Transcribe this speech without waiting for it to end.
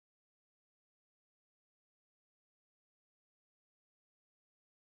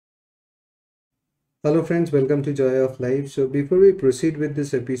Hello friends, welcome to Joy of Life. So before we proceed with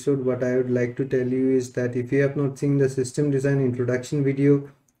this episode, what I would like to tell you is that if you have not seen the system design introduction video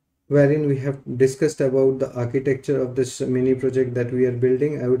wherein we have discussed about the architecture of this mini project that we are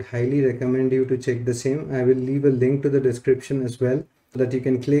building, I would highly recommend you to check the same. I will leave a link to the description as well so that you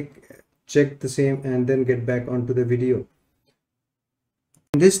can click, check the same and then get back onto the video.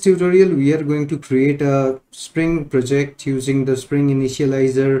 In this tutorial, we are going to create a Spring project using the Spring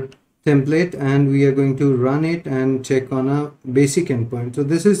initializer template, and we are going to run it and check on a basic endpoint. So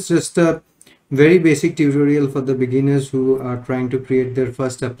this is just a very basic tutorial for the beginners who are trying to create their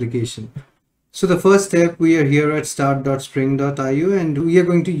first application. So the first step, we are here at start.spring.io and we are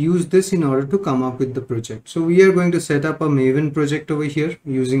going to use this in order to come up with the project. So we are going to set up a Maven project over here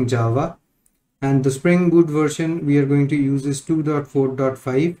using Java, and the Spring Boot version we are going to use is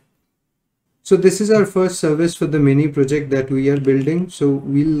 2.4.5. So this is our first service for the mini project that we are building. So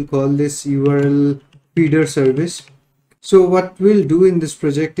we'll call this URL feeder service. So what we'll do in this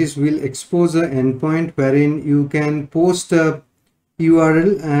project is we'll expose an endpoint wherein you can post a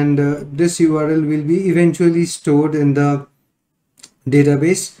URL, and this URL will be eventually stored in the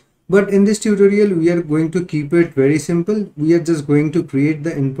database. But in this tutorial, we are going to keep it very simple. We are just going to create the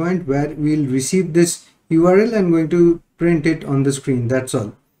endpoint where we'll receive this URL and going to print it on the screen. That's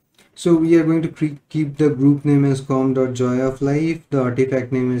all. So we are going to keep the group name as com.joyoflife, the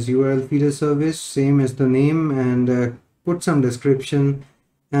artifact name is URL feeder service, same as the name, and put some description.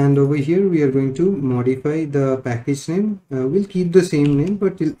 And over here we are going to modify the package name. We'll keep the same name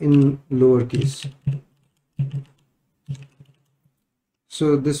but in lowercase.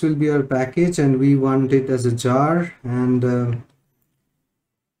 So this will be our package and we want it as a jar, and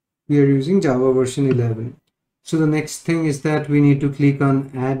we are using Java version 11. So the next thing is that we need to click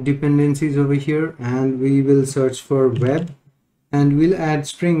on add dependencies over here, and we will search for web and we'll add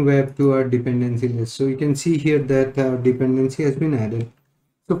Spring Web to our dependency list. So you can see here that our dependency has been added.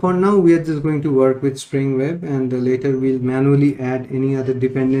 So for now we are just going to work with Spring Web, and later we'll manually add any other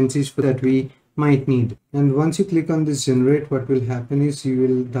dependencies that we might need. And once you click on this generate, what will happen is you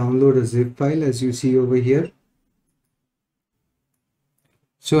will download a zip file as you see over here.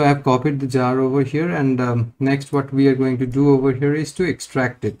 So I have copied the jar over here, and next what we are going to do over here is to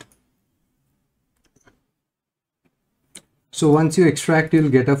extract it. So once you extract,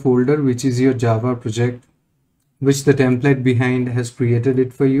 you'll get a folder which is your Java project, which the template behind has created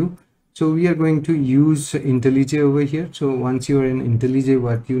it for you. So we are going to use Intellij over here. So once you are in Intellij,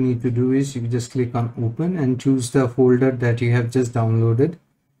 what you need to do is you just click on open and choose the folder that you have just downloaded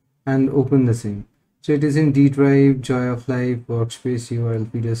and open the same. So it is in D drive, Joy of Life, workspace,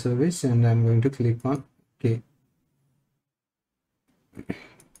 URL feeder service, and I'm going to click on OK.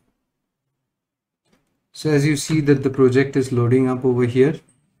 So as you see that the project is loading up over here.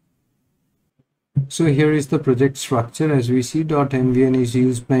 So here is the project structure. As we see, .mvn is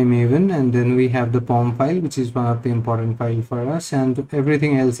used by Maven, and then we have the POM file, which is one of the important files for us, and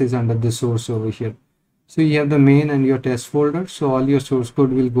everything else is under the source over here. So you have the main and your test folder. So all your source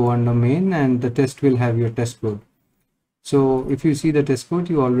code will go under main, and the test will have your test code. So if you see the test code,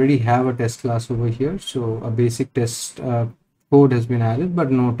 you already have a test class over here. So a basic test code has been added,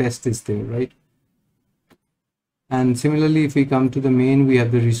 but no test is there, right? And similarly, if we come to the main, we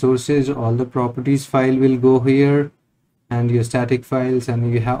have the resources, all the properties file will go here, and your static files,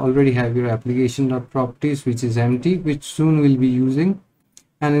 and you already have your application.properties, which is empty, which soon we'll be using.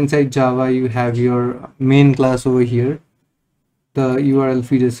 And inside Java, you have your main class over here, the URL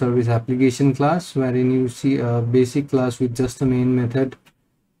feeder service application class, wherein you see a basic class with just a main method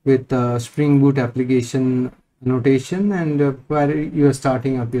with Spring Boot application notation, and where you are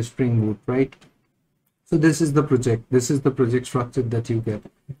starting up your Spring Boot, right? So this is the project. This is the project structure that you get.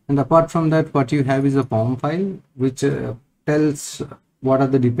 And apart from that, what you have is a POM file, which tells what are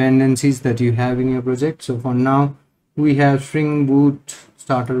the dependencies that you have in your project. So for now, we have Spring Boot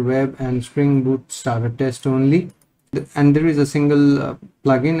starter web and Spring Boot starter test only. And there is a single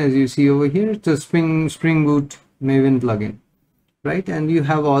plugin, as you see over here. It's a Spring Boot Maven plugin, right? And you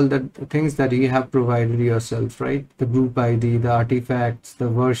have all the things that you have provided yourself, right? The group ID, the artifacts, the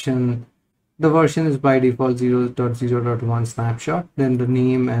version. The version is by default 0.0.1 snapshot, then the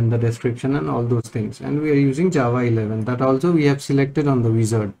name and the description and all those things. And we are using Java 11. That also we have selected on the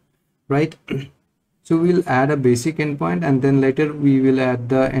wizard, right? So we'll add a basic endpoint, and then later we will add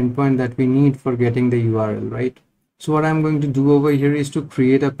the endpoint that we need for getting the URL, right? So what I'm going to do over here is to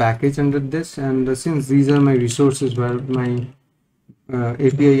create a package under this, and since these are my resources where my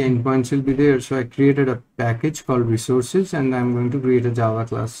API endpoints will be there, so I created a package called resources, and I'm going to create a Java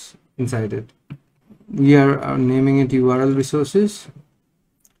class inside it. We are naming it URL resources.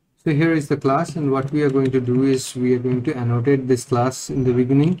 So here is the class, and what we are going to do is we are going to annotate this class in the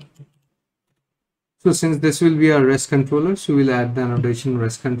beginning. So since this will be our REST controller, so we'll add the annotation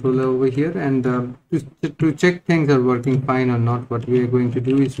REST controller over here, and to check things are working fine or not, what we are going to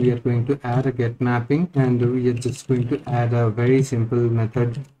do is we are going to add a get mapping, and we are just going to add a very simple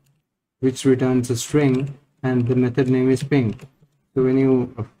method which returns a string, and the method name is ping. So when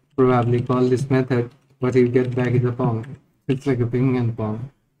you probably call this method, what you get back is a pong. It's like a ping and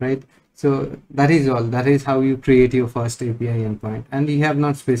pong, right? So that is all. That is how you create your first API endpoint, and you have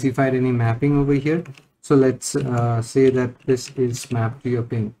not specified any mapping over here. So let's say that this is mapped to your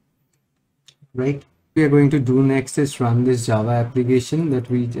ping, right? We are going to do next is run this Java application that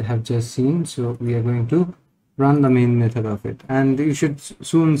we have just seen. So we are going to run the main method of it, and you should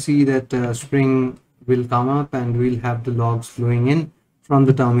soon see that Spring will come up, and we'll have the logs flowing in from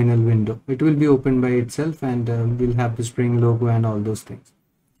the terminal window. It will be opened by itself, and we'll have the Spring logo and all those things.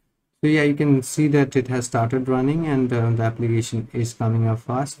 So yeah, you can see that it has started running, and the application is coming up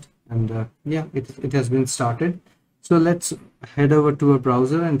fast, and yeah, it has been started. So let's head over to a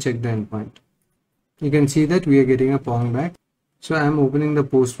browser and check the endpoint. You can see that we are getting a pong back. So I'm opening the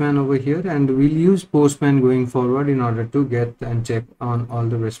Postman over here, and we'll use Postman going forward in order to get and check on all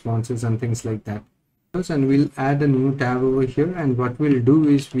the responses and things like that. And we'll add a new tab over here, and what we'll do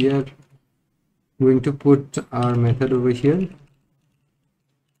is we are going to put our method over here.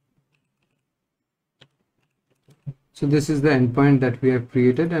 So this is the endpoint that we have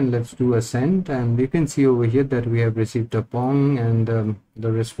created, and let's do a send, and you can see over here that we have received a pong, and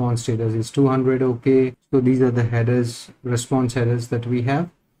the response status is 200. Okay, so these are the headers, response headers that we have.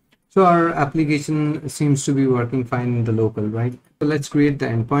 So our application seems to be working fine in the local, right? So let's create the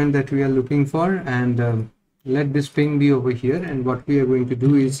endpoint that we are looking for, and let this ping be over here. And what we are going to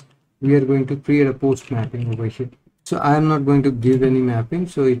do is we are going to create a post mapping over here. So I am not going to give any mapping,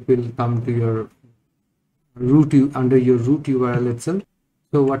 so it will come to your root under your root URL itself.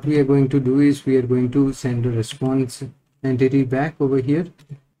 So what we are going to do is we are going to send a response entity back over here,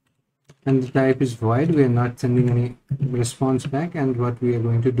 and the type is void. We are not sending any response back, and what we are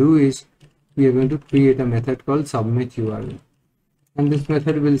going to do is we are going to create a method called submit URL, and this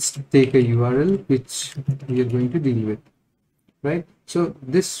method will take a URL which we are going to deal with, right? So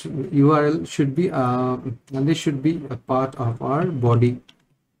this URL should be and this should be a part of our body.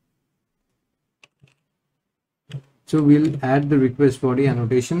 So we'll add the request body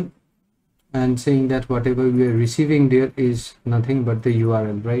annotation, and saying that whatever we are receiving there is nothing but the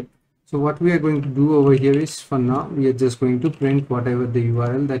URL, right? So what we are going to do over here is, for now, we are just going to print whatever the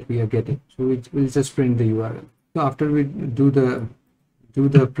URL that we are getting. So we'll just print the URL. So after we do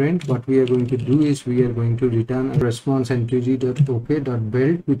the print, what we are going to do is we are going to return a response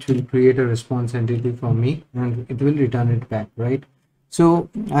entity.ok.build, which will create a response entity for me, and it will return it back, right? So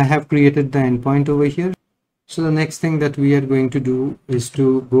I have created the endpoint over here. So the next thing that we are going to do is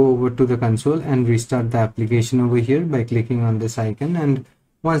to go over to the console and restart the application over here by clicking on this icon. And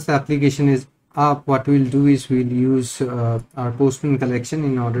once the application is up, what we'll do is we'll use our Postman collection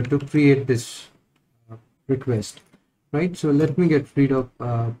in order to create this request, right? So let me get rid of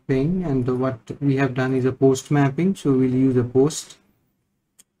ping, and what we have done is a post mapping. So we'll use a post,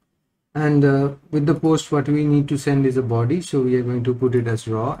 and with the post, what we need to send is a body. So we are going to put it as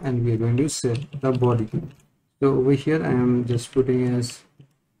raw, and we are going to set the body. So over here, I am just putting as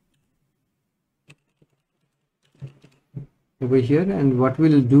over here, and what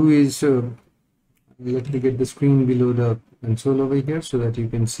we'll do is let me get the screen below the console over here so that you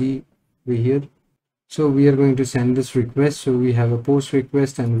can see over here. So we are going to send this request. So we have a post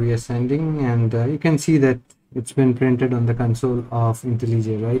request, and we are sending, and you can see that it's been printed on the console of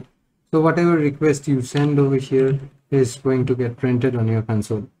Intellij, right? So whatever request you send over here is going to get printed on your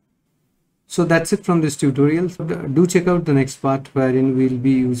console. So that's it from this tutorial. So do check out the next part, wherein we'll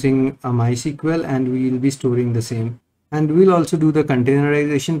be using a MySQL, and we will be storing the same. And we'll also do the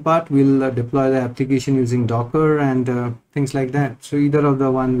containerization part. We'll deploy the application using Docker and things like that. So either of the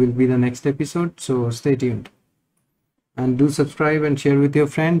one will be the next episode. So stay tuned. And do subscribe and share with your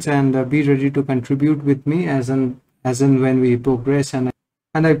friends, and be ready to contribute with me as and when we progress. And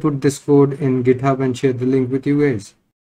I put this code in GitHub and share the link with you guys.